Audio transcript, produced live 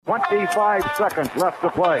25 seconds left to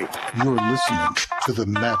play. You're listening to the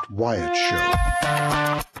Matt Wyatt Show.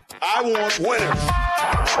 I want winners.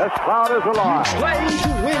 This crowd is alive. Play to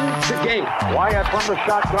win the game. Wyatt from the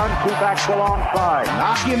shotgun, two backs alongside.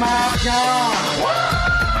 Knock him out, John.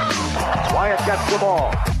 Wyatt gets the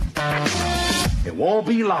ball. It won't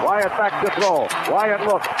be long. Wyatt back to throw. Wyatt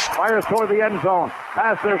looks, fires toward the end zone.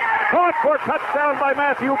 Passes, caught for touchdown by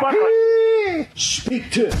Matthew Butler.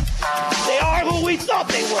 Speak to it. They are who we thought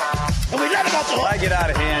they were. And we let them off the hook. I get out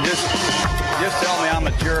of hand. Just tell me I'm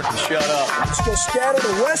a jerk and shut up. Let's go scatter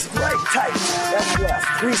the west, right, tight. That's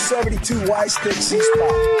left. 372 Y stick, C-spot.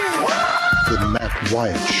 The Matt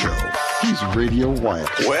Wyatt Show. He's Radio Wyatt.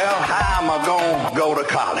 Well, how am I going to go to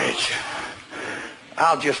college?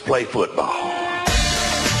 I'll just play football.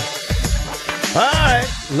 All right,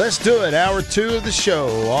 let's do it. Hour 2 of the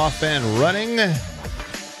show, off and running.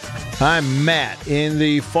 I'm Matt in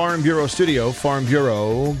the Farm Bureau studio. Farm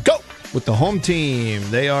Bureau, go with the home team.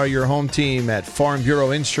 They are your home team at Farm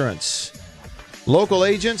Bureau Insurance. Local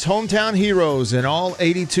agents, hometown heroes in all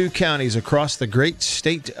 82 counties across the great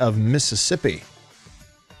state of Mississippi.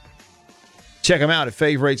 Check them out at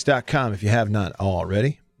favorites.com if you have not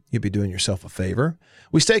already. You'd be doing yourself a favor.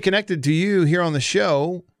 We stay connected to you here on the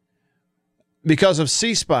show because of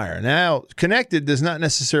C Spire. Now, connected does not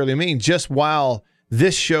necessarily mean just while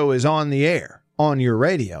this show is on the air, on your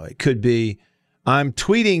radio. It could be I'm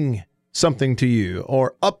tweeting something to you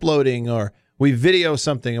or uploading, or we video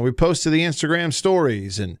something and we post to the Instagram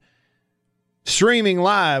stories and streaming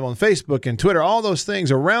live on Facebook and Twitter, all those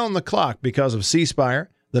things around the clock because of C Spire,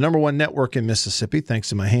 the #1 network in Mississippi, thanks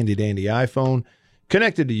to my handy-dandy iPhone,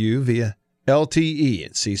 connected to you via LTE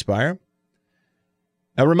at C Spire.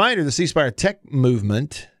 A reminder, the C Spire tech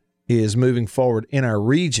movement is moving forward in our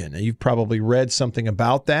region. And you've probably read something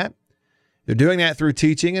about that. They're doing that through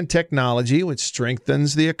teaching and technology, which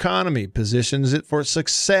strengthens the economy, positions it for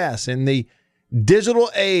success in the digital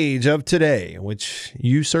age of today, which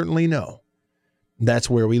you certainly know. That's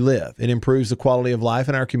where we live. It improves the quality of life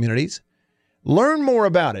in our communities. Learn more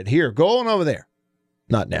about it. Here, go on over there.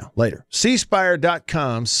 Not now, later.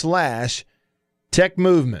 cspire.com/tech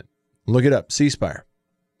movement. Look it up, C Spire.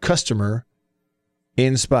 Customer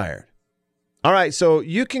inspired. All right, so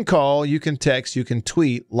you can call, you can text, you can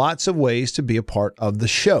tweet, lots of ways to be a part of the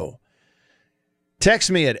show. Text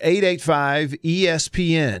me at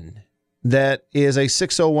 885-ESPN. That is a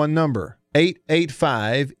 601 number,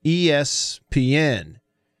 885-ESPN.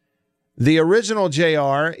 The original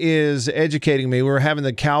JR is educating me. We were having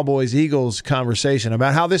the Cowboys-Eagles conversation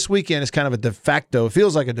about how this weekend is kind of a de facto, it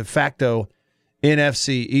feels like a de facto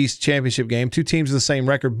NFC East championship game. Two teams with the same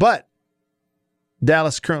record, but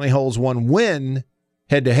Dallas currently holds one win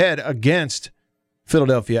head-to-head against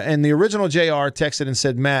Philadelphia. And the original JR texted and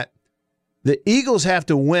said, Matt, the Eagles have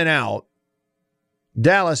to win out.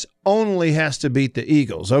 Dallas only has to beat the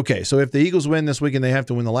Eagles. Okay, so if the Eagles win this weekend, they have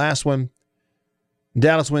to win the last one.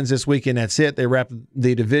 Dallas wins this weekend, that's it. They wrap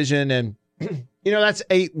the division. And, that's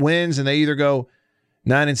 8 wins, and they either go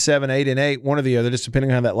 9-7, 8-8, one or the other, just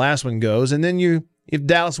depending on how that last one goes. And then if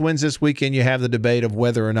Dallas wins this weekend, you have the debate of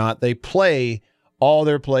whether or not they play all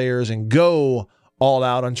their players and go all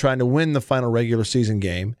out on trying to win the final regular season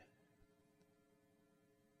game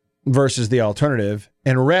versus the alternative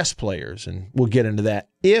and rest players. And we'll get into that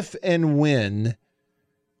if and when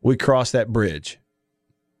we cross that bridge. Is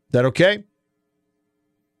that okay?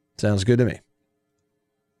 Sounds good to me.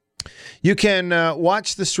 You can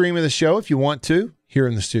watch the stream of the show if you want to here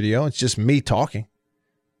in the studio. It's just me talking.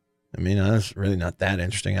 I mean, it's really not that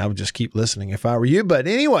interesting. I would just keep listening if I were you. But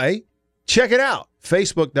anyway, check it out.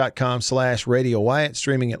 Facebook.com/Radio Wyatt,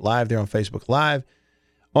 streaming it live there on Facebook Live.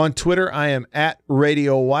 On Twitter, I am at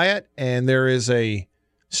Radio Wyatt, and there is a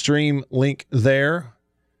stream link there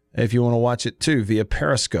if you want to watch it too via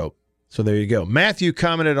Periscope. So there you go. Matthew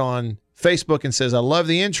commented on Facebook and says, I love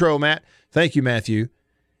the intro, Matt. Thank you, Matthew.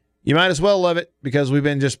 You might as well love it because we've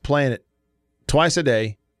been just playing it twice a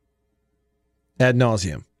day ad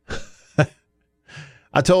nauseum.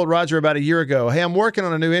 I told Roger about a year ago, hey, I'm working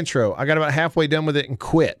on a new intro. I got about halfway done with it and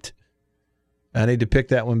quit. I need to pick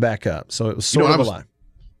that one back up. So it was sort of a lie.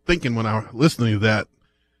 Thinking when I was listening to that,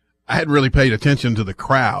 I hadn't really paid attention to the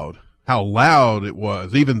crowd, how loud it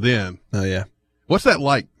was, even then. Oh, yeah. What's that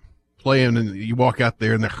like playing and you walk out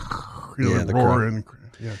there and the roaring?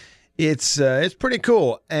 Yeah. It's pretty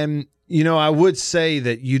cool. And, I would say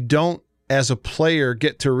that you don't, as a player,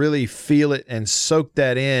 get to really feel it and soak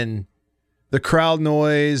that in, the crowd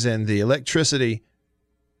noise and the electricity,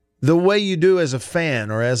 the way you do as a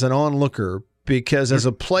fan or as an onlooker, because as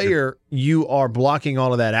a player, you are blocking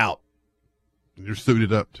all of that out. You're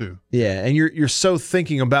suited up too. Yeah, and you're so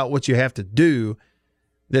thinking about what you have to do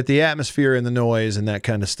that the atmosphere and the noise and that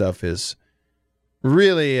kind of stuff is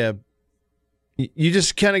really you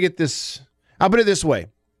just kind of get this. I'll put it this way.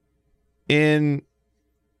 In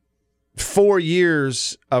 4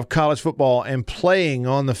 years of college football and playing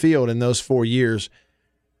on the field in those 4 years,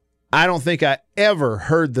 I don't think I ever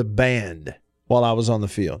heard the band while I was on the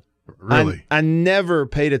field. Really? I never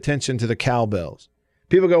paid attention to the cowbells.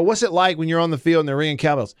 People go, what's it like when you're on the field and they're ringing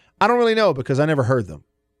cowbells? I don't really know because I never heard them.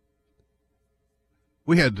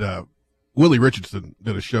 We had Willie Richardson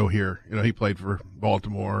did a show here. He played for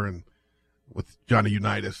Baltimore and with Johnny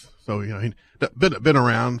Unitas. So, he'd been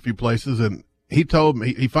around a few places, and he told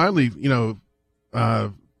me he finally,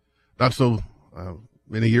 not so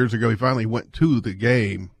many years ago, he finally went to a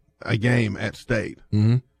game at State.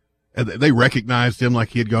 Mm-hmm. And they recognized him like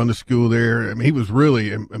he had gone to school there. I mean, he was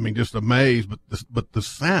really, just amazed. But the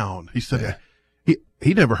sound, he said,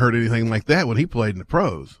 he never heard anything like that when he played in the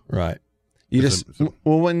pros. Right.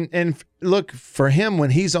 Look, for him,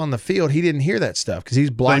 when he's on the field, he didn't hear that stuff because he's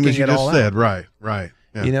blocking it all out. Same as you just said, right.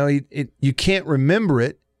 Yeah. You can't remember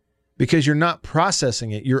it because you're not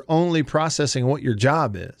processing it. You're only processing what your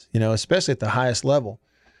job is, especially at the highest level.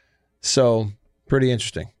 So, pretty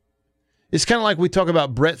interesting. It's kind of like we talk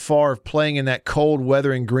about Brett Favre playing in that cold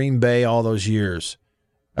weather in Green Bay all those years.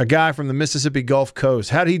 A guy from the Mississippi Gulf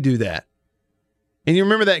Coast. How did he do that? And you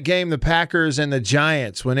remember that game, the Packers and the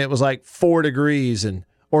Giants, when it was like 4 degrees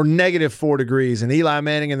or negative 4 degrees, and Eli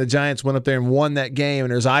Manning and the Giants went up there and won that game,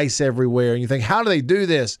 and there's ice everywhere. And you think, how do they do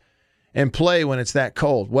this and play when it's that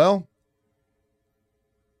cold? Well,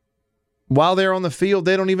 while they're on the field,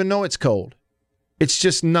 they don't even know it's cold. It's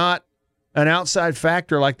just not an outside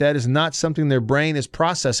factor like that is not something their brain is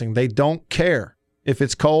processing. They don't care if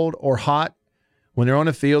it's cold or hot. When they're on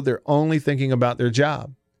the field, they're only thinking about their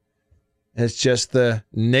job. It's just the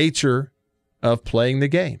nature of playing the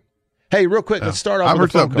game. Hey, real quick, let's start off I've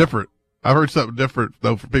with heard something different. I've heard something different,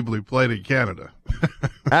 though, for people who played in Canada.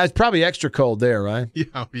 It's probably extra cold there, right?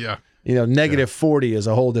 Yeah. Negative 40 is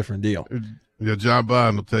a whole different deal. Yeah, John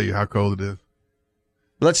Bond will tell you how cold it is.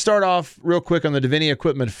 Let's start off real quick on the Davini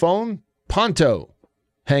Equipment phone. Ponto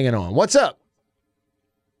hanging on. What's up?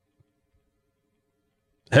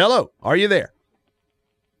 Hello. Are you there?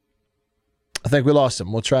 I think we lost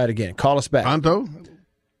him. We'll try it again. Call us back. Ponto?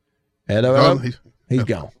 Hello. He's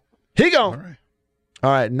gone. He gone. All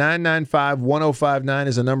All right. right. 995-1059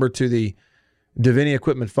 is a number to the Davini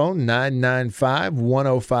Equipment phone.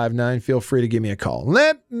 995-1059. Feel free to give me a call.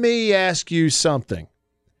 Let me ask you something.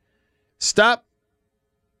 Stop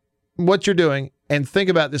what you're doing and think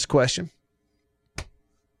about this question.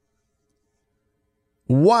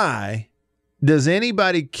 Why does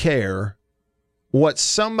anybody care what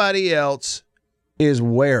somebody else is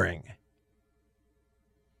wearing?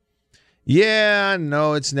 Yeah, I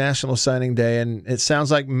know it's National Signing Day, and it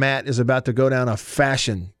sounds like Matt is about to go down a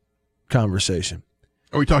fashion conversation.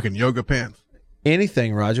 Are we talking yoga pants?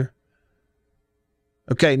 Anything, Roger.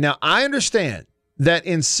 Okay, now I understand that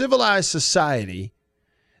in civilized society,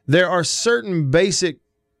 there are certain basic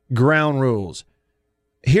ground rules.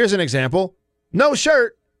 Here's an example. No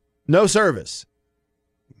shirt, no service.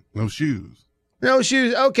 No shoes. No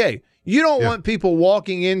shoes. Okay. You don't want people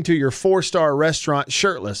walking into your 4-star restaurant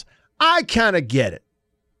shirtless. I kind of get it.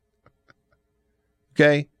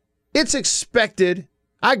 Okay. It's expected.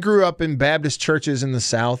 I grew up in Baptist churches in the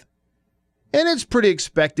South, and it's pretty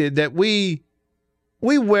expected that we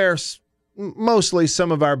wear mostly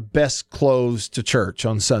some of our best clothes to church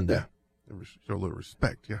on Sunday. Yeah. Show a little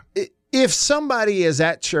respect, yeah. If somebody is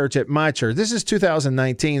at church, at my church, this is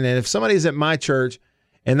 2019, and if somebody is at my church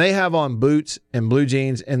and they have on boots and blue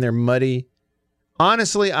jeans and they're muddy,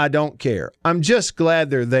 honestly, I don't care. I'm just glad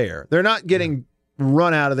they're there. They're not getting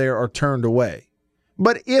run out of there or turned away.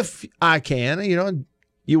 But if I can,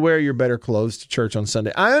 you wear your better clothes to church on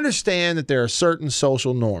Sunday. I understand that there are certain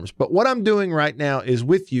social norms, but what I'm doing right now is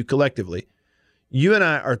with you collectively. You and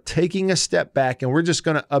I are taking a step back, and we're just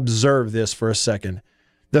going to observe this for a second.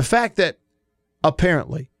 The fact that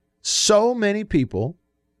apparently so many people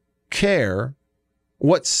care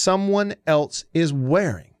what someone else is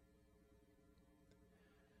wearing.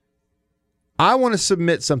 I want to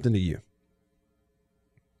submit something to you.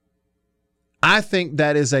 I think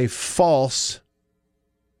that is a false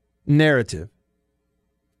narrative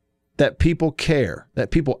that people care, that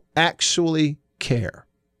people actually care.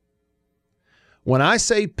 When I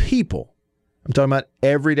say people, I'm talking about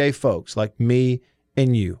everyday folks like me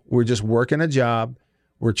and you. We're just working a job,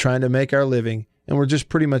 we're trying to make our living, and we're just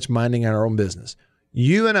pretty much minding our own business.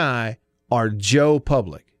 You and I are Joe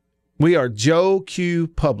Public. We are Joe Q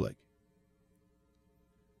Public.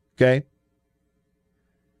 Okay?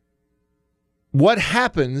 What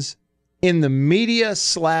happens in the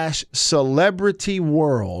media/celebrity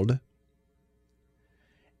world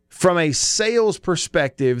from a sales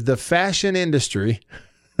perspective, the fashion industry,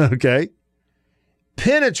 okay,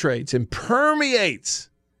 penetrates and permeates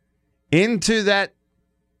onto that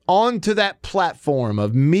platform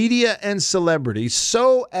of media and celebrity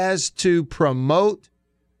so as to promote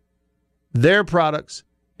their products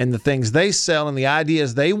and the things they sell and the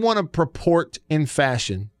ideas they want to purport in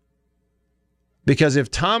fashion. Because if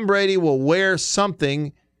Tom Brady will wear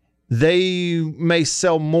something, they may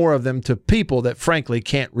sell more of them to people that frankly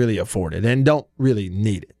can't really afford it and don't really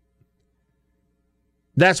need it.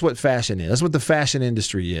 That's what fashion is. That's what the fashion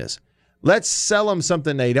industry is. Let's sell them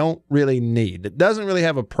something they don't really need. It doesn't really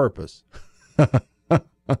have a purpose.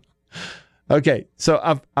 Okay, so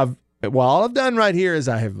all I've done right here is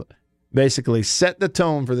I have basically set the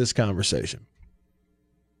tone for this conversation.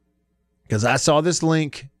 Because I saw this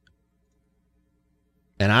link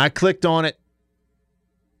and I clicked on it,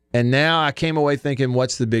 and now I came away thinking,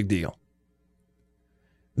 what's the big deal?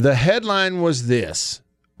 The headline was this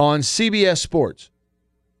on CBS Sports.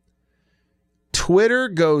 Twitter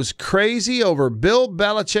goes crazy over Bill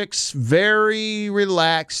Belichick's very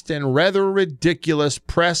relaxed and rather ridiculous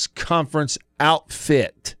press conference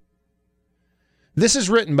outfit. This is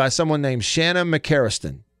written by someone named Shanna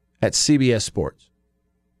McCarriston at CBS Sports.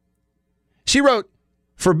 She wrote,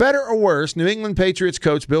 for better or worse, New England Patriots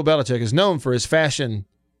coach Bill Belichick is known for his fashion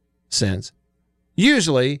sense.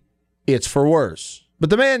 Usually, it's for worse.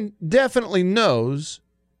 But the man definitely knows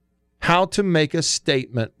how to make a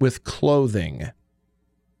statement with clothing.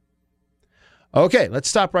 Okay, let's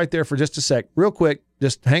stop right there for just a sec. Real quick,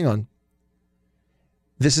 just hang on.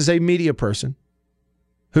 This is a media person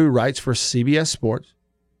who writes for CBS Sports,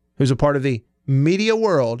 who's a part of the media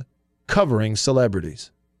world covering celebrities.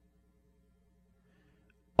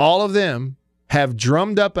 All of them have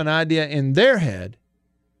drummed up an idea in their head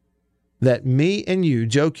that me and you,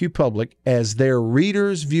 Joe Q Public, as their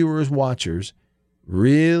readers, viewers, watchers,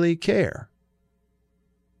 really care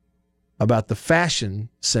about the fashion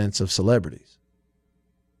sense of celebrities.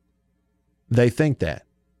 They think that.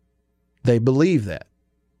 They believe that.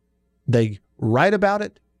 They write about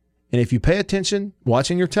it. And if you pay attention,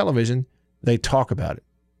 watching your television, they talk about it.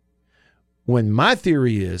 When my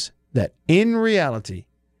theory is that in reality,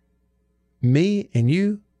 me and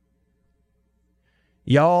you,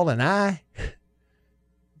 y'all and I,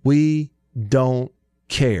 we don't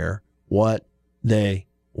care what they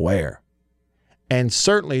wear. And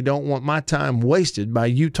certainly don't want my time wasted by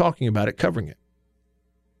you talking about it, covering it.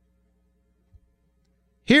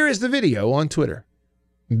 Here is the video on Twitter.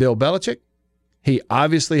 Bill Belichick, he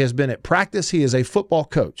obviously has been at practice. He is a football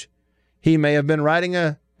coach. He may have been riding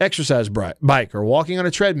an exercise bike or walking on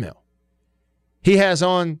a treadmill. He has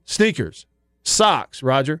on sneakers, socks,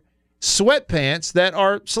 Roger, sweatpants that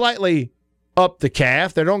are slightly up the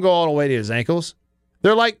calf. They don't go all the way to his ankles.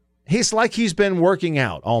 They're like, he's been working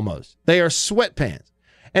out almost. They are sweatpants.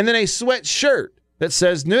 And then a sweatshirt that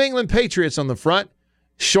says New England Patriots on the front,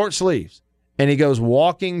 short sleeves. And he goes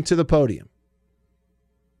walking to the podium.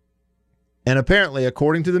 And apparently,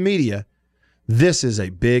 according to the media, this is a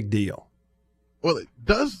big deal. Well,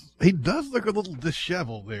 he does look a little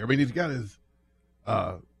disheveled there. I mean, he's got his,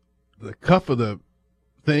 the cuff of the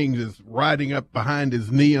thing is riding up behind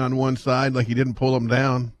his knee on one side like he didn't pull him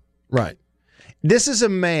down. Right. This is a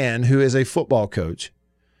man who is a football coach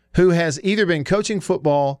who has either been coaching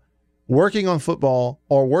football, working on football,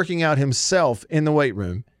 or working out himself in the weight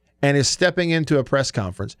room and is stepping into a press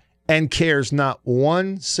conference and cares not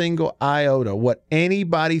one single iota what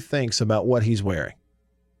anybody thinks about what he's wearing.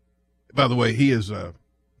 By the way, he is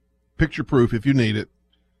picture proof, if you need it,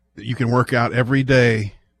 that you can work out every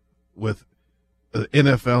day with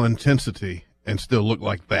NFL intensity and still look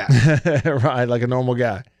like that. Right, like a normal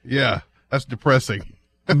guy. Yeah, that's depressing.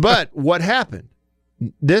 But what happened?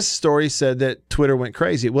 This story said that Twitter went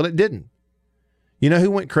crazy. Well, it didn't. You know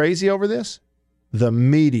who went crazy over this? The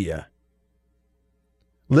media.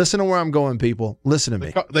 Listen to where I'm going, people. Listen to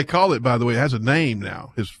me. They call it, by the way, it has a name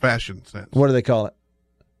now, his fashion sense. What do they call it?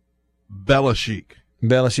 Belichick.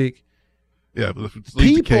 Belichick. Yeah, but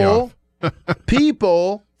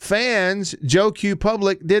people, fans, Joe Q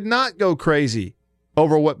Public did not go crazy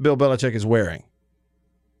over what Bill Belichick is wearing.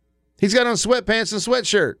 He's got on sweatpants and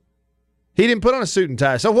sweatshirt. He didn't put on a suit and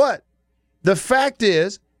tie. So what? The fact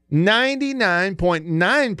is,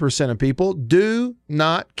 99.9% of people do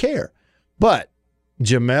not care. But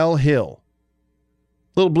Jamel Hill,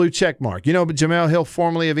 little blue check mark. You know, but Jamel Hill,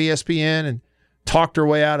 formerly of ESPN, and talked her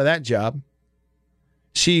way out of that job.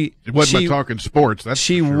 It wasn't about talking sports. That's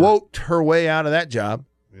she for sure. woked her way out of that job.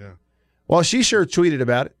 Yeah. Well, she sure tweeted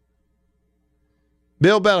about it.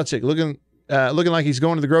 Bill Belichick looking like he's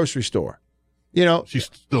going to the grocery store. You know, She's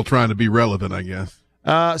still trying to be relevant, I guess.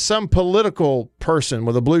 some political person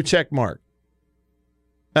with a blue check mark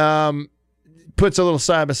puts a little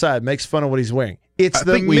side by side, makes fun of what he's wearing. It's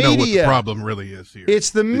the I think we media. know what the problem really is here.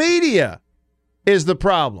 It's the media is the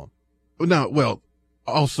problem. No, well,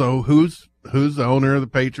 also who's the owner of the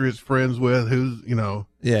Patriots friends with? Who's, you know?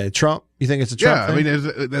 Yeah, Trump. You think it's a Trump thing? I mean, is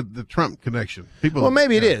the Trump connection. People. Well,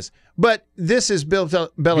 maybe it is. But this is Bill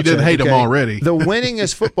Belichick. You didn't hate him already. The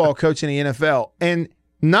winningest football coach in the NFL. And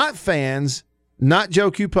not fans, not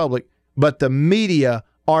Joe Q. Public, but the media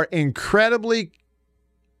are incredibly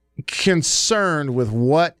concerned with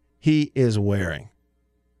what he is wearing.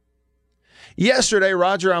 Yesterday,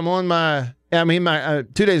 Roger,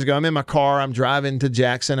 2 days ago, I'm in my car. I'm driving to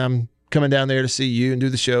Jackson. I'm coming down there to see you and do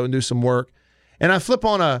the show and do some work. And I flip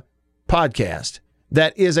on a podcast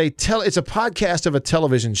that is it's a podcast of a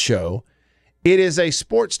television show. It is a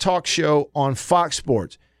sports talk show on Fox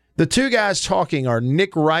Sports. The two guys talking are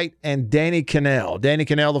Nick Wright and Danny Cannell. Danny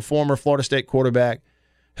Cannell, the former Florida State quarterback,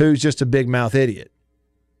 who's just a big mouth idiot.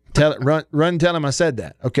 Tell him I said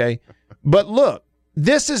that, okay? But look,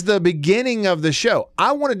 this is the beginning of the show.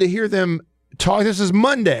 I wanted to hear them talk. This is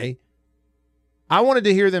Monday. I wanted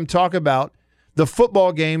to hear them talk about the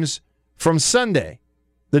football games from Sunday,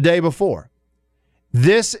 the day before.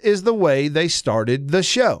 This is the way they started the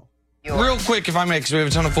show. Real quick, if I may, because we have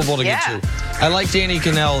a ton of football to get to. I like Danny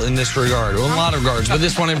Cannell in this regard, well, in a lot of regards, but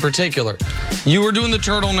this one in particular. You were doing the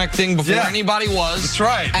turtleneck thing before anybody was. That's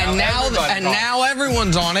right. And now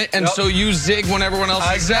everyone's on it, and so you zig when everyone else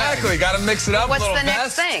is Exactly. Got to mix it up. What's a little the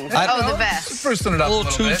next vest. thing? The vest. Sprucing it up a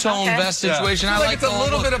little two-tone vest situation. I like it's a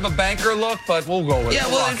little bit of a banker look, but we'll go with it. Yeah,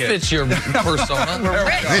 well, it fits your persona.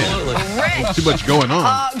 Absolutely. Rich. Too much going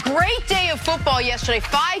on. Great day of football yesterday.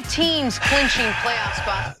 5 teams clinching playoff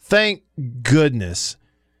spots. Thank goodness.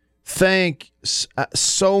 Thank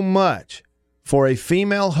so much for a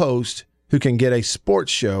female host who can get a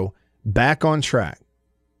sports show back on track.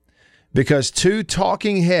 Because two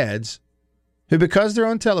talking heads who, because they're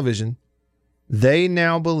on television, they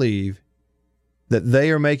now believe that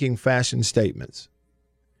they are making fashion statements.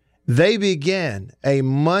 They began a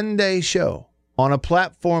Monday show on a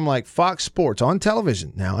platform like Fox Sports on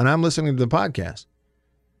television now, and I'm listening to the podcast,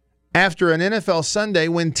 after an NFL Sunday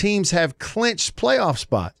when teams have clinched playoff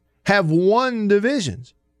spots, have won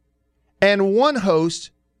divisions, and one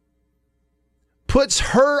host puts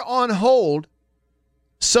her on hold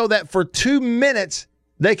so that for 2 minutes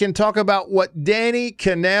they can talk about what Danny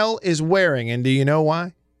Cannell is wearing. And do you know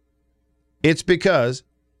why? It's because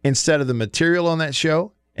instead of the material on that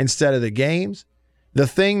show, instead of the games, the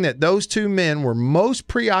thing that those two men were most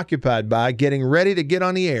preoccupied by getting ready to get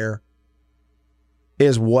on the air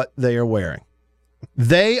is what they are wearing.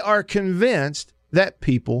 They are convinced that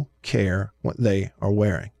people care what they are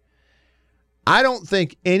wearing. I don't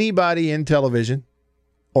think anybody in television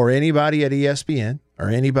or anybody at ESPN or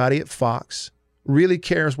anybody at Fox really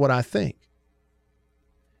cares what I think.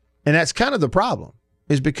 And that's kind of the problem,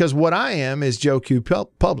 is because what I am is Joe Q.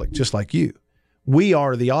 Public, just like you. We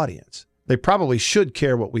are the audience. They probably should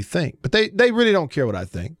care what we think, but they really don't care what I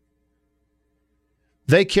think.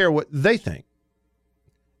 They care what they think.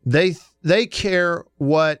 They care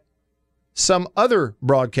what some other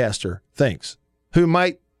broadcaster thinks, who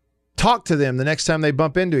might talk to them the next time they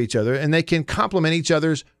bump into each other, and they can compliment each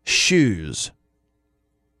other's shoes.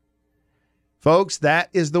 Folks, that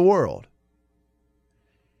is the world.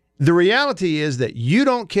 The reality is that you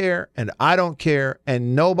don't care, and I don't care,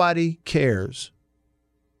 and nobody cares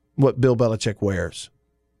what Bill Belichick wears.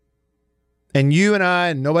 And you and I,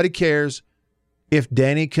 and nobody cares if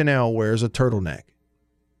Danny Cannell wears a turtleneck.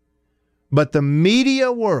 But the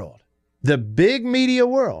media world, the big media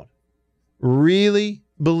world, really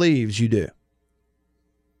believes you do.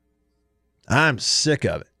 I'm sick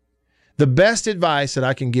of it. The best advice that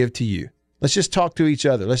I can give to you, let's just talk to each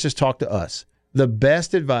other. Let's just talk to us. The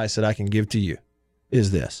best advice that I can give to you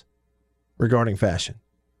is this regarding fashion.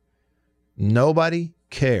 Nobody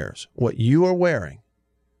cares what you are wearing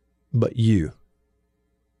but you.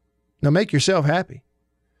 Now make yourself happy.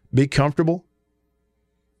 Be comfortable.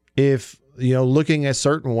 If looking a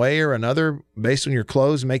certain way or another based on your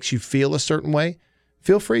clothes makes you feel a certain way,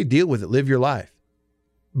 feel free to deal with it. Live your life.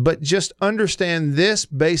 But just understand this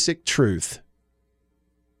basic truth.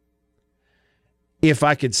 If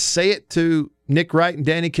I could say it to Nick Wright and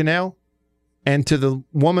Danny Cannell, and to the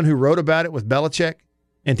woman who wrote about it with Belichick,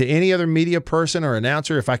 and to any other media person or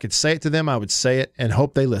announcer, if I could say it to them, I would say it and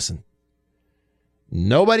hope they listen.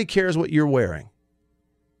 Nobody cares what you're wearing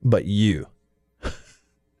but you.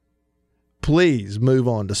 Please move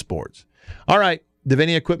on to sports. All right,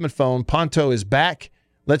 Davini Equipment phone. Ponto is back.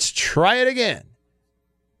 Let's try it again.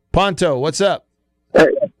 Ponto, what's up?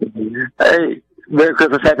 Hey, Merry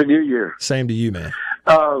Christmas, Happy New Year. Same to you, man.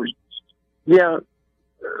 I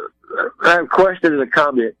have a question and a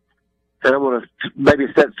comment, and I want to maybe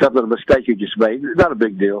set something, a mistake you just made. It's not a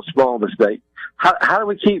big deal, small mistake. How do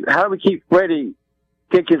we keep Freddie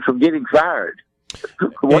Kitchens from getting fired?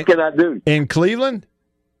 What can I do? In Cleveland?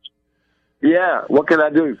 Yeah, what can I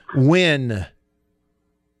do? Win.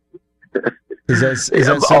 Is that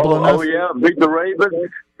simple enough? Oh, yeah, beat the Ravens.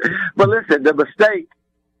 But listen, the mistake,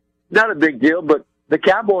 not a big deal, but the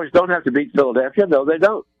Cowboys don't have to beat Philadelphia. No, they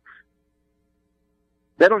don't.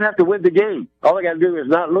 They don't have to win the game. All they got to do is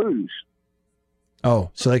not lose. Oh,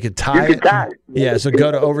 so they could tie it? Tie. Yeah, so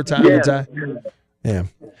go to overtime and tie? Yeah.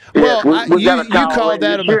 Well, you called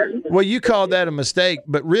that you called that a mistake,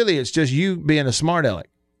 but really it's just you being a smart aleck.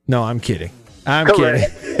 No, I'm kidding. I'm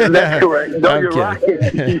correct. kidding. That's correct. No, you're right.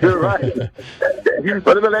 You're right.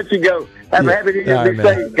 But I'm going to let you go. Have a happy New Year. Be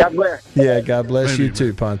safe. God bless. Yeah, God bless you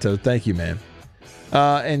too, Ponto. Thank you, man.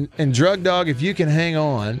 And Drug Dog, if you can hang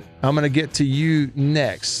on, I'm going to get to you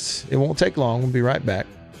next. It won't take long. We'll be right back.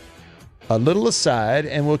 A little aside,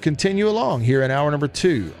 and we'll continue along here in hour number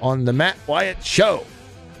 2 on the Matt Wyatt Show.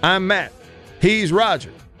 I'm Matt. He's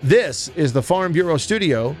Roger. This is the Farm Bureau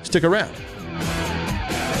Studio. Stick around.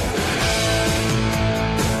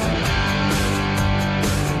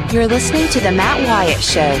 You're listening to the Matt Wyatt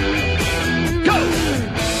Show. Go!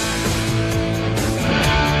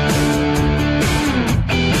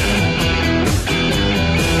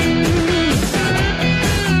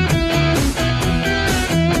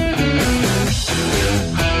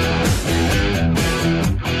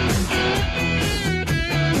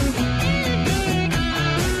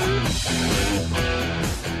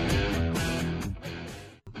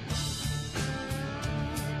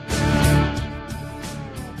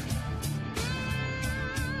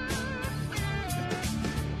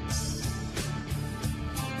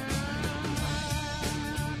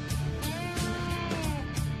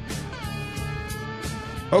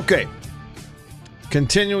 Okay.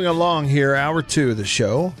 Continuing along here, hour 2 of the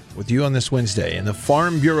show with you on this Wednesday in the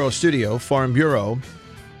Farm Bureau studio. Farm Bureau,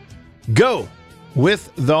 go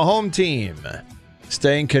with the home team.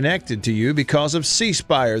 Staying connected to you because of C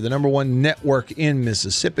Spire, the #1 network in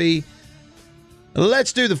Mississippi.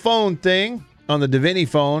 Let's do the phone thing on the Davini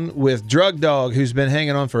phone with Drug Dog, who's been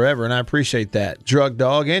hanging on forever, and I appreciate that. Drug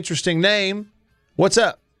Dog, interesting name. What's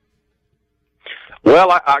up?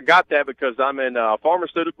 Well, I got that because I'm in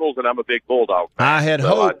pharmaceuticals and I'm a big bulldog fan. I had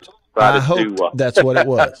hoped. I hoped that's what it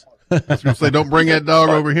was. I was going to say, don't bring that dog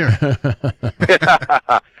over here.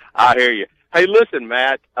 I hear you. Hey, listen,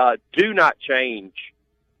 Matt, do not change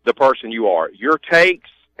the person you are. Your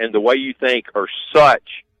takes and the way you think are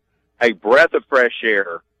such a breath of fresh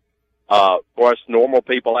air for us normal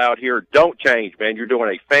people out here. Don't change, man. You're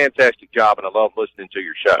doing a fantastic job, and I love listening to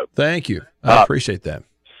your show. Thank you. I appreciate that.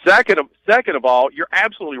 Second of all, you're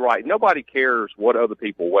absolutely right. Nobody cares what other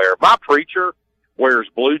people wear. My preacher wears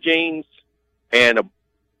blue jeans and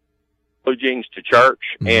blue jeans to church,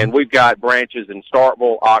 and we've got branches in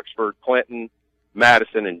Starkville, Oxford, Clinton,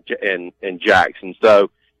 Madison, and Jackson. So,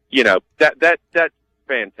 you know, that's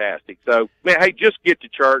fantastic. So, man, hey, just get to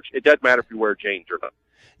church. It doesn't matter if you wear jeans or not.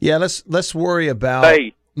 Yeah, let's worry about.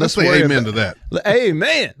 Hey, let's say amen to that.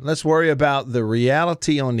 Amen. Let's worry about the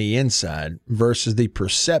reality on the inside versus the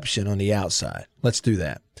perception on the outside. Let's do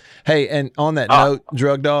that. Hey, and on that note,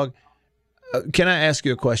 Drug Dog, can I ask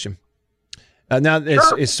you a question? Now,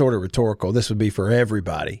 it's sort of rhetorical. This would be for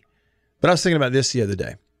everybody. But I was thinking about this the other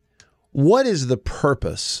day. What is the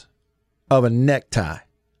purpose of a necktie?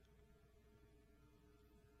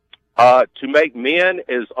 To make men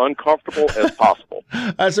as uncomfortable as possible.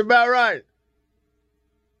 That's about right.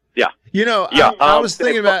 Yeah. You know, yeah, I was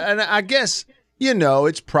thinking about, and I guess, you know,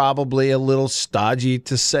 it's probably a little stodgy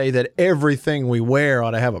to say that everything we wear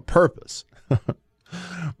ought to have a purpose.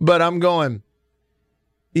 But I'm going,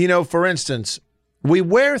 you know, for instance, we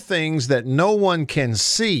wear things that no one can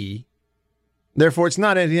see. Therefore, it's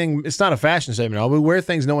not anything, it's not a fashion statement at all. We wear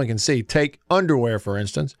things no one can see. Take underwear, for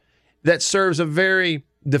instance, that serves a very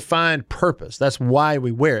defined purpose. That's why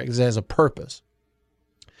we wear it, because it has a purpose.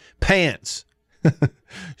 Pants,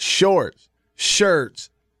 shorts,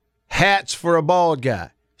 shirts, hats for a bald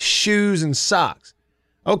guy, shoes and socks.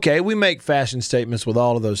 Okay, we make fashion statements with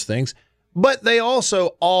all of those things, but they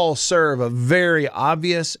also all serve a very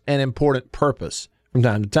obvious and important purpose from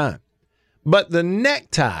time to time. But the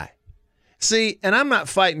necktie, See, and I'm not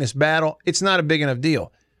fighting this battle. It's not a big enough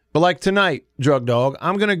deal. But like tonight, Drug Dog,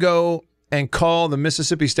 I'm going to go and call the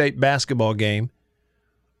Mississippi State basketball game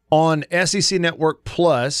on SEC Network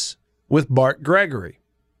Plus with Bart Gregory.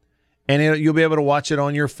 And you'll be able to watch it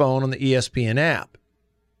on your phone on the ESPN app.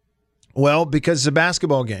 Well, because it's a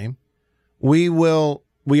basketball game, we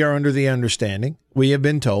are under the understanding, we have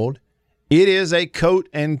been told, it is a coat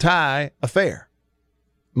and tie affair.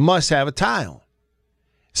 Must have a tie on.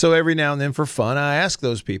 So every now and then for fun, I ask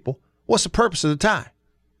those people, what's the purpose of the tie?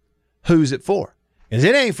 Who's it for? Because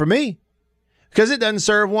it ain't for me. Because it doesn't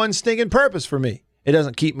serve one stinking purpose for me. It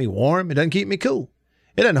doesn't keep me warm. It doesn't keep me cool.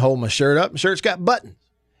 It doesn't hold my shirt up. My shirt's got buttons.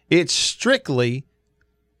 It's strictly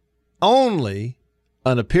only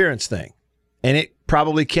an appearance thing. And it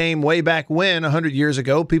probably came way back when, 100 years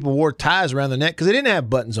ago, people wore ties around the neck because they didn't have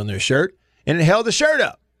buttons on their shirt, and it held the shirt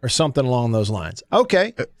up or something along those lines.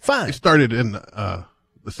 Okay, fine. It started in the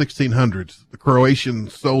 1600s. The Croatian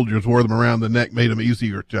soldiers wore them around the neck, made them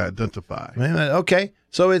easier to identify. Okay,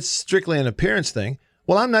 so it's strictly an appearance thing.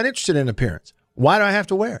 Well, I'm not interested in appearance. Why do I have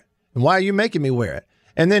to wear it? And why are you making me wear it?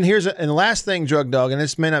 And then and the last thing, Drug Dog, and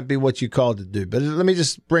this may not be what you called to do, but let me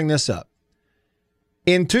just bring this up.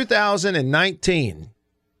 In 2019,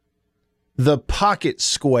 the pocket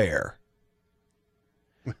square.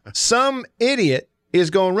 Some idiot is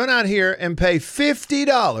going to run out here and pay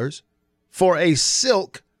 $50 for a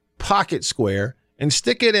silk pocket square and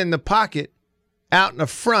stick it in the pocket out in the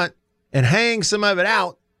front and hang some of it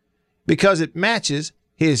out because it matches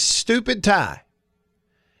his stupid tie.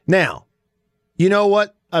 Now, you know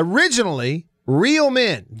what? Originally, Real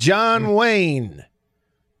Men, John Wayne,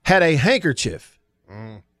 had a handkerchief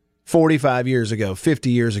 45 years ago, 50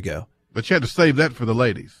 years ago. But you had to save that for the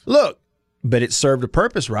ladies. Look, but it served a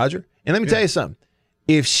purpose, Roger. And let me tell you something.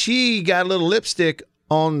 If she got a little lipstick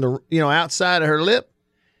on the, outside of her lip,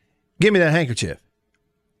 give me that handkerchief.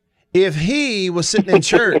 If he was sitting in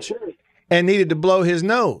church and needed to blow his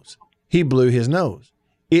nose, he blew his nose.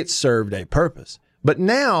 It served a purpose. But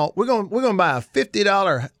now we're going to buy a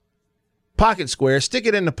 $50 pocket square, stick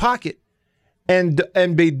it in the pocket, and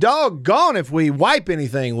be doggone if we wipe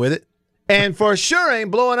anything with it, and for sure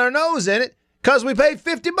ain't blowing our nose in it because we paid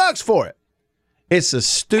 $50 for it. It's the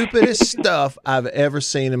stupidest stuff I've ever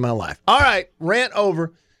seen in my life. All right, rant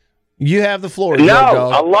over. You have the floor. No,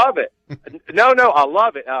 I love it. No, I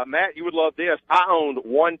love it. Matt, you would love this. I owned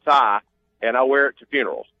one tie, and I wear it to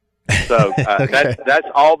funerals. So Okay. that's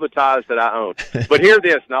all the ties that I own. But hear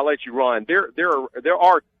this, and I'll let you run. There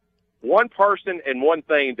are one person and one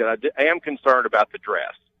thing that I am concerned about the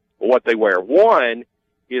dress, what they wear. One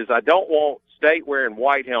is I don't want State wearing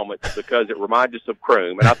white helmets because it reminds us of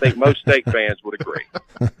Croom, and I think most State fans would agree.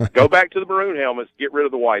 Go back to the maroon helmets, get rid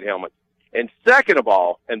of the white helmets. And second of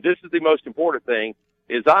all, and this is the most important thing,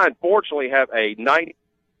 is I unfortunately have a 90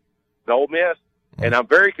 Ole Miss, and I'm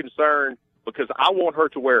very concerned because I want her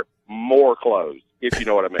to wear more clothes, if you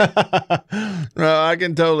know what I mean. No, I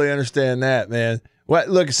can totally understand that, man. Well,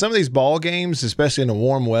 look, some of these ball games, especially in the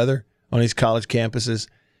warm weather on these college campuses,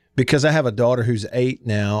 because I have a daughter who's 8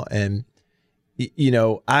 now, and,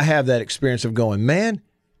 I have that experience of going, man,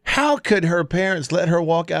 how could her parents let her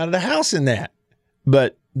walk out of the house in that?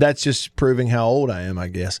 But that's just proving how old I am, I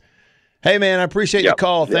guess. Hey, man, I appreciate your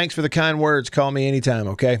call. Yep. Thanks for the kind words. Call me anytime,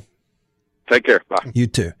 okay? Take care. Bye. You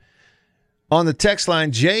too. On the text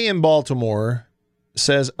line, Jay in Baltimore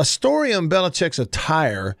says, a story on Belichick's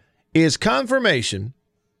attire is confirmation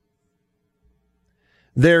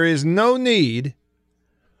there is no need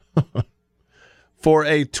for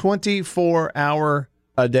a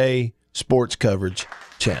 24-hour-a-day sports coverage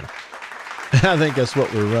channel. I think that's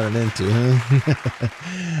what we're running into. Huh?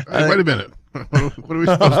 Hey, wait a minute. What are we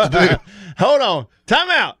supposed to do? Hold on. Time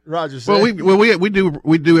out, Roger said. Well, we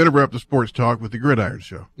do interrupt the sports talk with the Gridiron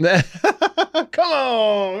Show. Come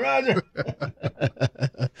on, Roger.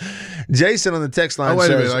 Jason on the text line wait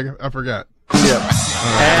says... a minute. I forgot. Yep.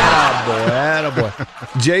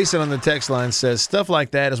 Attaboy. Jason on the text line says, stuff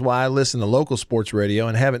like that is why I listen to local sports radio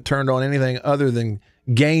and haven't turned on anything other than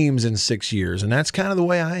games in 6 years. And that's kind of the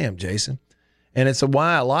way I am, Jason. And it's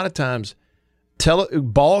why a lot of times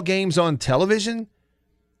ball games on television,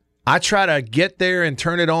 I try to get there and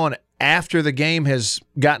turn it on after the game has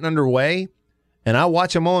gotten underway, and I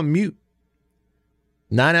watch them on mute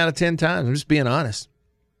 9 out of 10 times. I'm just being honest.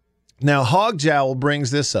 Now, Hog Jowl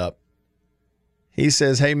brings this up. He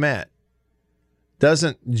says, hey, Matt,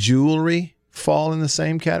 doesn't jewelry fall in the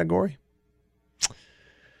same category?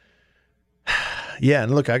 Yeah,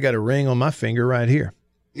 and look, I got a ring on my finger right here.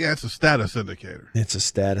 Yeah, it's a status indicator. It's a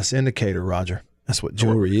status indicator, Roger. That's what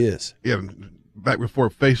jewelry is. Yeah, back before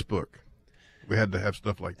Facebook. We had to have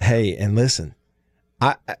stuff like that. Hey, and listen,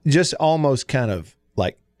 I just almost kind of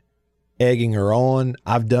like egging her on.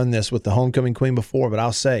 I've done this with the homecoming queen before, but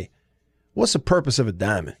I'll say, what's the purpose of a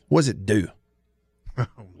diamond? What does it do? Oh,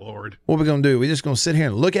 Lord. What are we going to do? We just going to sit here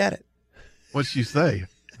and look at it? What'd she say?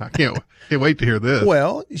 I can't wait to hear this.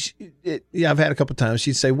 Well, I've had a couple times.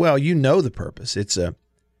 She'd say, well, you know the purpose. It's it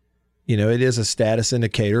is a status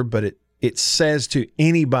indicator, but it says to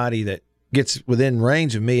anybody that gets within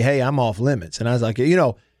range of me, hey, I'm off limits. And I was like,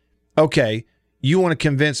 okay, you want to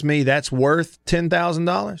convince me that's worth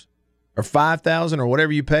 $10,000 or $5,000 or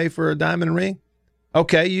whatever you pay for a diamond ring?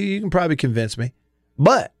 Okay, you can probably convince me.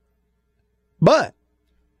 But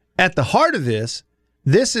at the heart of this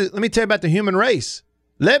is, let me tell you about the human race.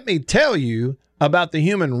 Let me tell you about the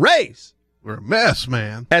human race. We're a mess,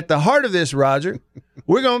 man. At the heart of this, Roger,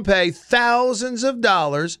 we're going to pay thousands of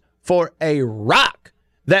dollars for a rock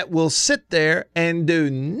that will sit there and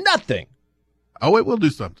do nothing. Oh, it will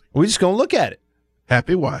do something. We're just going to look at it.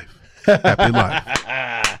 Happy wife. Happy life.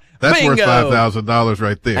 That's Bingo. worth $5,000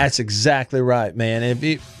 right there. That's exactly right, man.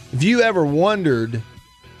 If you ever wondered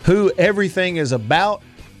who everything is about,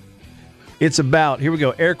 it's about, here we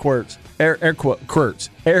go, air quotes. All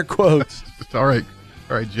right,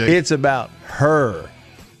 Jake. It's about her.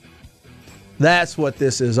 That's what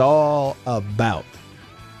this is all about.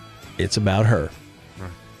 It's about her.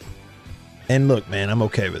 Right. And look, man, I'm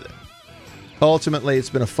okay with it. Ultimately,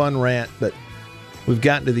 it's been a fun rant, but we've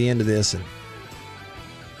gotten to the end of this, and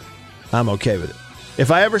I'm okay with it.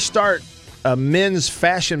 If I ever start a men's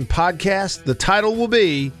fashion podcast, the title will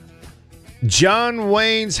be John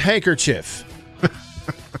Wayne's Handkerchief.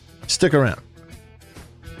 Stick around.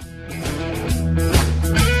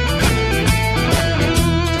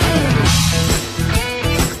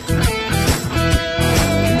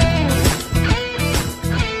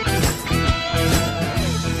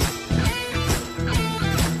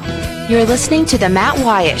 You're listening to The Matt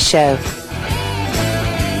Wyatt Show.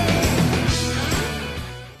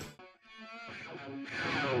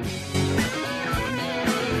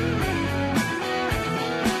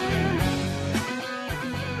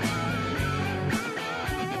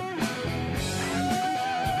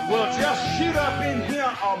 Well, just shoot up in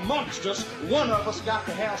here amongst us. One of us got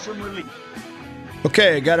to have some relief.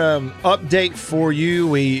 Okay, I got an update for you.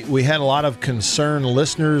 We had a lot of concerned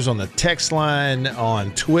listeners on the text line,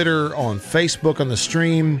 on Twitter, on Facebook, on the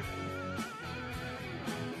stream.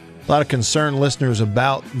 A lot of concerned listeners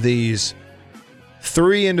about these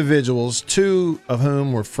three individuals, two of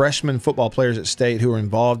whom were freshman football players at State who were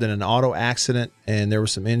involved in an auto accident, and there were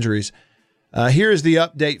some injuries. Here is the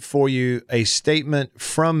update for you, a statement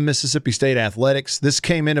from Mississippi State Athletics. This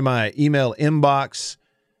came into my email inbox.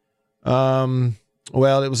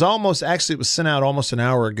 Well, it was sent out almost an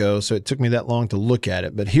hour ago, so it took me that long to look at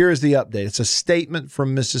it. But here is the update. It's a statement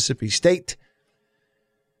from Mississippi State.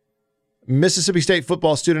 Mississippi State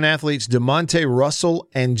football student athletes DeMonte Russell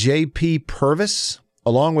and J.P. Purvis,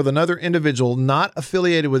 along with another individual not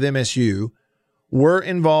affiliated with MSU, were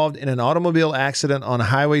involved in an automobile accident on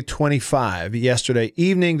Highway 25 yesterday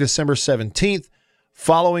evening, December 17th,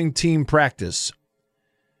 following team practice.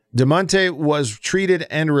 DeMonte was treated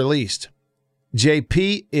and released.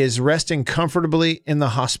 JP is resting comfortably in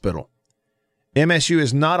the hospital. MSU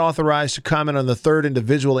is not authorized to comment on the third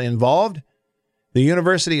individual involved. The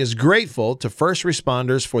university is grateful to first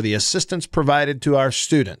responders for the assistance provided to our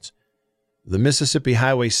students. The Mississippi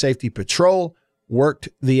Highway Safety Patrol worked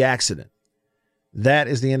the accident. That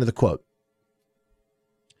is the end of the quote.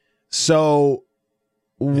 So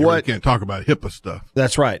what? You can't talk about HIPAA stuff.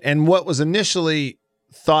 That's right. And what was initially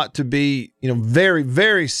thought to be, very,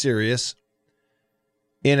 very serious,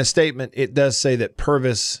 in a statement, it does say that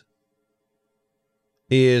Purvis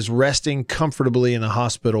is resting comfortably in the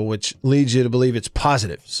hospital, which leads you to believe it's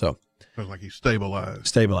positive. So sounds like he's stabilized.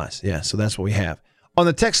 Stabilized, yeah. So that's what we have. On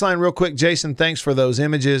the text line, real quick, Jason, thanks for those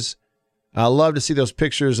images. I love to see those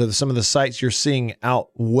pictures of some of the sites you're seeing out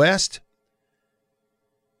west.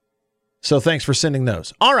 So thanks for sending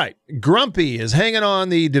those. All right, Grumpy is hanging on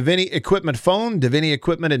the Davini Equipment phone. Davini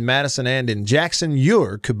Equipment in Madison and in Jackson,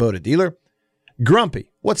 your Kubota dealer. Grumpy,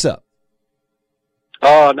 what's up?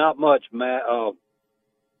 Not much, Matt.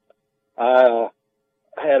 I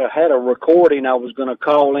had a recording I was going to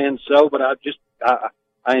call in, but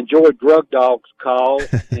I enjoyed Drug Dog's call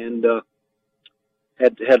and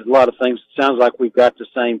had a lot of things. It sounds like we've got the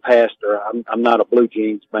same pastor. I'm not a Blue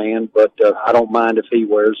Jeans fan, but I don't mind if he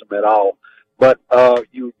wears them at all. But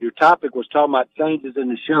your topic was talking about changes in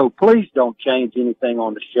the show. Please don't change anything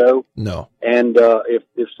on the show. No. And if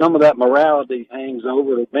some of that morality hangs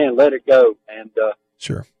over, man, let it go. And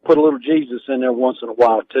sure, put a little Jesus in there once in a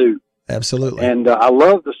while too. Absolutely. And I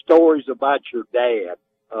love the stories about your dad.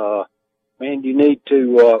 Man, you need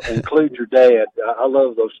to include your dad. I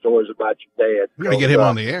love those stories about your dad. We're going to get him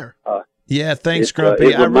on the air. Yeah, thanks,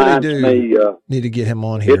 Grumpy. I really do need to get him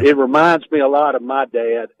on here. It reminds me a lot of my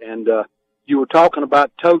dad. And you were talking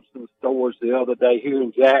about Toteson stores the other day here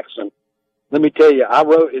in Jackson. Let me tell you,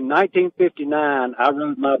 in 1959, I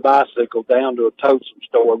rode my bicycle down to a Toteson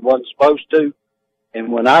store and wasn't supposed to. And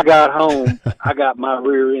when I got home, I got my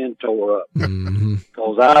rear end tore up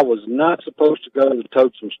because I was not supposed to go to the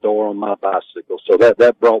Toteson store on my bicycle. So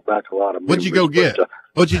that brought back a lot of memories. What'd you go get?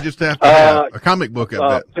 What'd you just have to have? A comic book,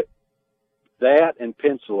 I bet. That and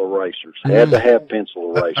pencil erasers. Had to have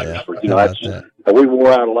pencil erasers. We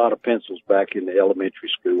wore out a lot of pencils back in the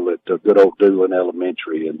elementary school at good old Doolin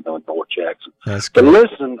Elementary in North Jackson. That's but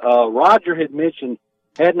listen, Roger had mentioned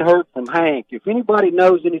hadn't heard from Hank. If anybody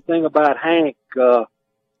knows anything about Hank,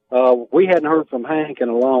 we hadn't heard from Hank in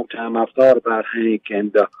a long time. I've thought about Hank,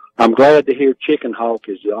 and I'm glad to hear Chicken Hawk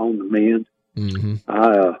is on the mend.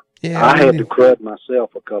 Mm-hmm. I had to crud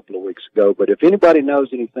myself a couple of weeks ago, but if anybody knows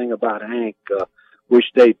anything about Hank, wish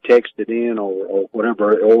they'd texted in or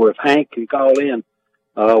whatever, or if Hank can call in,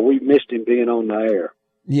 we missed him being on the air.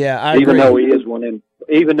 Yeah, I agree. Even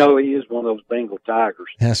though he is one of those Bengal Tigers.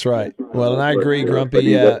 That's right. Well, and I agree, Grumpy.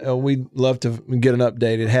 Yeah, we'd love to get an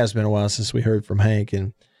update. It has been a while since we heard from Hank.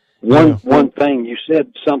 And one thing, you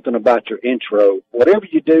said something about your intro. Whatever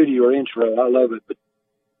you do to your intro, I love it, but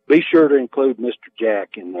be sure to include Mr.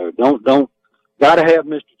 Jack in there. Don't got to have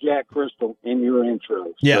Mr. Jack Crystal in your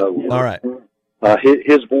intro. Yeah, so, all right.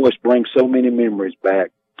 His voice brings so many memories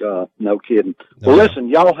back. No kidding. Well, listen,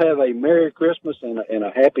 y'all have a Merry Christmas and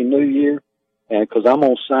a Happy New Year. And because I'm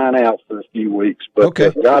going to sign out for a few weeks. But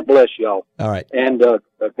okay. God bless y'all. All right. And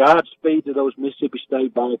Godspeed to those Mississippi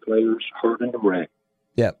State ball players hurt in the wreck.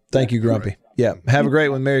 Yeah. Thank you, Grumpy. Yeah. Have a great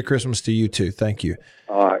one. Merry Christmas to you, too. Thank you.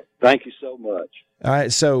 All right. Thank you so much. All right.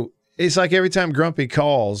 So it's like every time Grumpy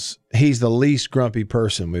calls, he's the least grumpy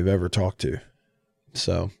person we've ever talked to.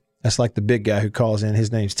 So that's like the big guy who calls in. His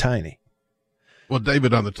name's Tiny. Well,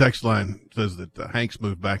 David on the text line says that Hank's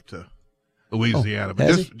moved back to Louisiana,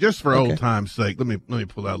 but just for old time's sake, let me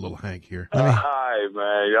pull out a little Hank here. Hi,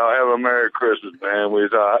 man. Y'all have a Merry Christmas, man.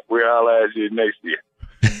 I'll ask you next year.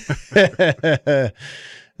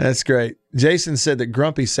 That's great. Jason said that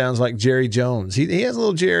Grumpy sounds like Jerry Jones. He has a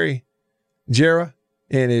little Jera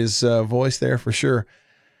in his voice there for sure.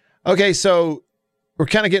 Okay, so we're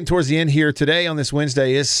kind of getting towards the end here. Today on this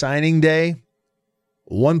Wednesday is signing day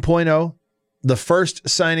 1.0, the first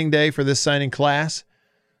signing day for this signing class.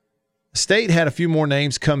 State had a few more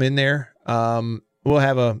names come in there. We'll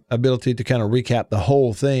have a ability to kind of recap the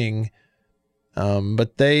whole thing.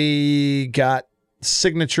 But they got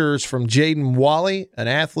signatures from Jaden Wally, an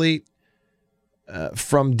athlete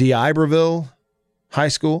from D'Iberville High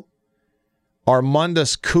School.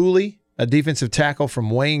 Armandus Cooley, a defensive tackle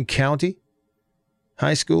from Wayne County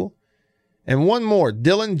High School. And one more,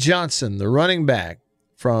 Dylan Johnson, the running back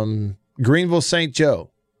from Greenville St.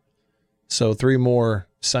 Joe. So 3 more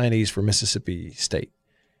signees for Mississippi State.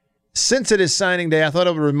 Since it is signing day, I thought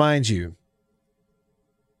I would remind you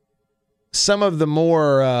some of the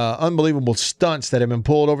more unbelievable stunts that have been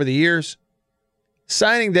pulled over the years.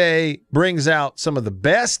 Signing day brings out some of the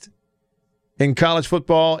best in college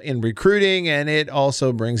football, in recruiting, and it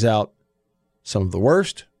also brings out some of the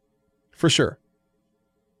worst, for sure.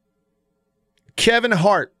 Kevin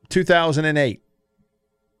Hart, 2008.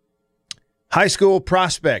 High school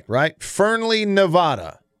prospect, right? Fernley,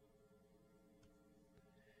 Nevada.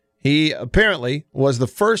 He apparently was the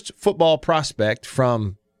first football prospect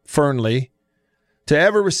from Fernley to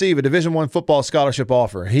ever receive a Division I football scholarship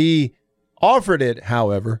offer. He offered it,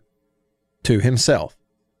 however, to himself.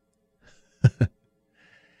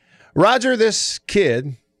 Roger, this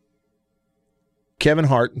kid, Kevin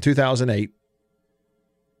Hart, in 2008,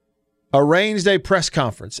 arranged a press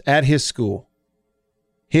conference at his school.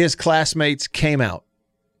 His classmates came out.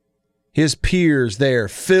 His peers there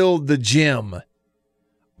filled the gym.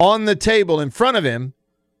 On the table in front of him,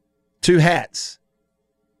 2 hats.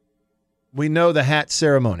 We know the hat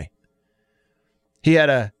ceremony. He had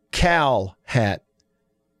a Cal hat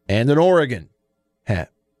and an Oregon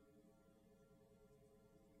hat.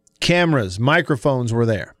 Cameras, microphones were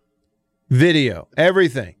there. Video,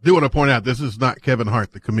 everything. Do want to point out, this is not Kevin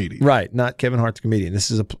Hart, the comedian. Right, not Kevin Hart, the comedian.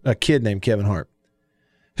 This is a kid named Kevin Hart,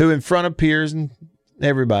 who in front of peers and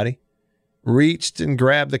everybody reached and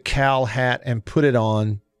grabbed the Cal hat and put it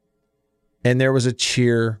on, and there was a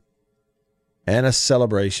cheer and a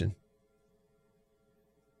celebration.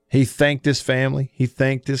 He thanked his family. He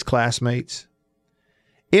thanked his classmates.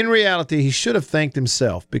 In reality, he should have thanked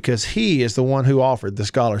himself because he is the one who offered the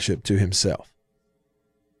scholarship to himself.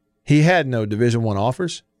 He had no Division I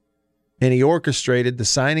offers, and he orchestrated the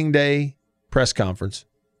signing day press conference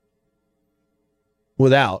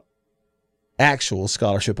without actual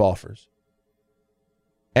scholarship offers.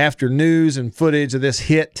 After news and footage of this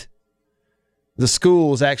hit, the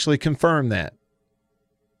schools actually confirmed that.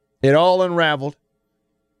 It all unraveled.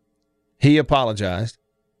 He apologized.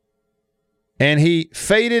 And he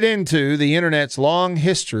faded into the internet's long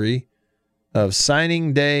history of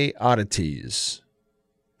signing day oddities.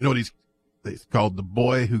 You know what he's called? The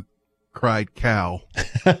boy who cried cow.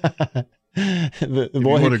 the if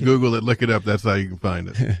boy you want to Google it, look it up. That's how you can find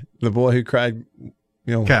it. The boy who cried,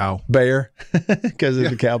 cow. Bear, because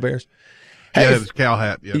of the cow bears. Hey, Hey, it was cow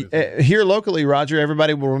hat. Yeah, here locally, Roger,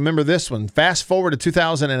 everybody will remember this one. Fast forward to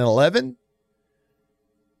 2011.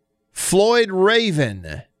 Floyd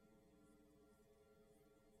Raven,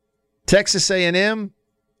 Texas A&M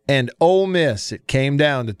and Ole Miss. It came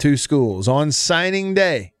down to two schools on signing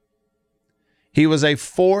day. He was a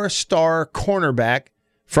 4-star cornerback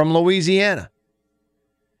from Louisiana.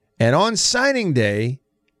 And on signing day,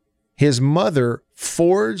 his mother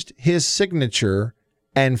forged his signature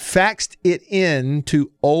and faxed it in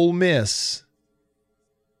to Ole Miss.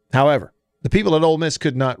 However, the people at Ole Miss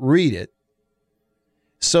could not read it,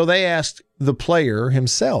 so they asked the player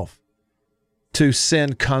himself to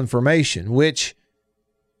send confirmation, which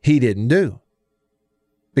he didn't do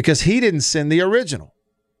because he didn't send the original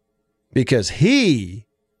because he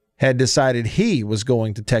had decided he was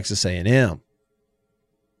going to Texas A&M.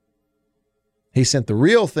 He sent the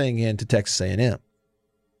real thing in to Texas A&M.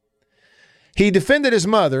 He defended his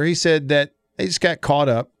mother. He said that they just got caught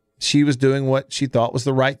up. She was doing what she thought was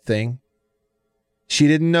the right thing. She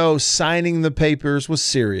didn't know signing the papers was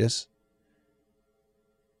serious.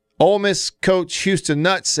 Ole Miss coach Houston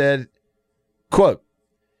Nutt said, quote,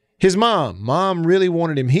 his mom really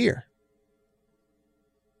wanted him here.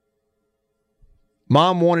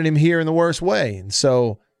 Mom wanted him here in the worst way. And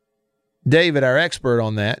so David, our expert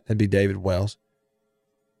on that'd be David Wells.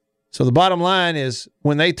 So the bottom line is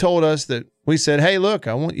when they told us that, we said, hey, look,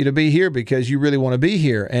 I want you to be here because you really want to be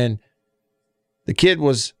here. And the kid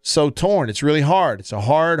was so torn. It's really hard. It's a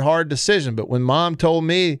hard decision. But when mom told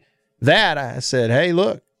me that, I said, hey,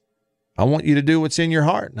 look, I want you to do what's in your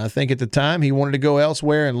heart. And I think at the time he wanted to go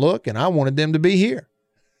elsewhere and look, and I wanted them to be here.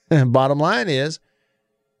 And bottom line is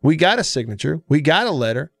we got a signature. We got a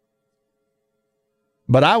letter.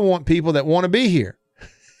 But I want people that want to be here.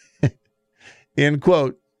 End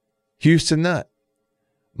quote. Houston Nutt.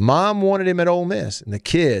 Mom wanted him at Ole Miss, and the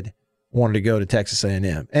kid wanted to go to Texas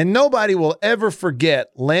A&M. And nobody will ever forget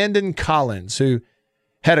Landon Collins, who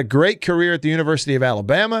had a great career at the University of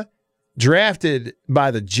Alabama, drafted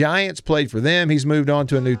by the Giants, played for them. He's moved on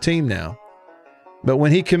to a new team now. But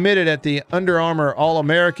when he committed at the Under Armour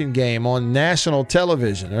All-American game on national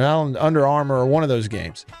television, or on Under Armour or one of those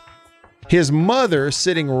games, his mother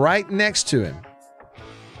sitting right next to him.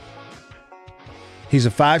 He's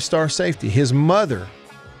a 5-star safety. His mother,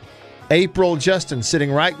 April Justin, sitting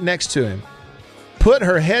right next to him, put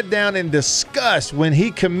her head down in disgust when he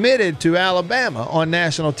committed to Alabama on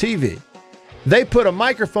national TV. They put a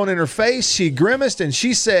microphone in her face. She grimaced and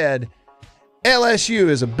she said, LSU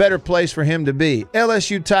is a better place for him to be.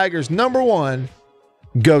 LSU Tigers #1.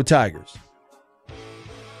 Go Tigers.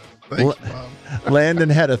 Thanks, Bob. Landon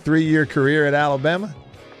had a 3-year career at Alabama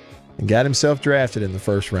and got himself drafted in the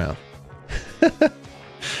first round.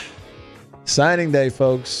 Signing day,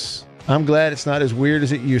 folks. I'm glad it's not as weird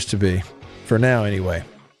as it used to be. For now, anyway.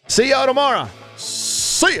 See y'all tomorrow.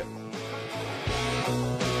 See ya.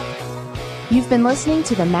 You've been listening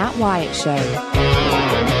to The Matt Wyatt Show.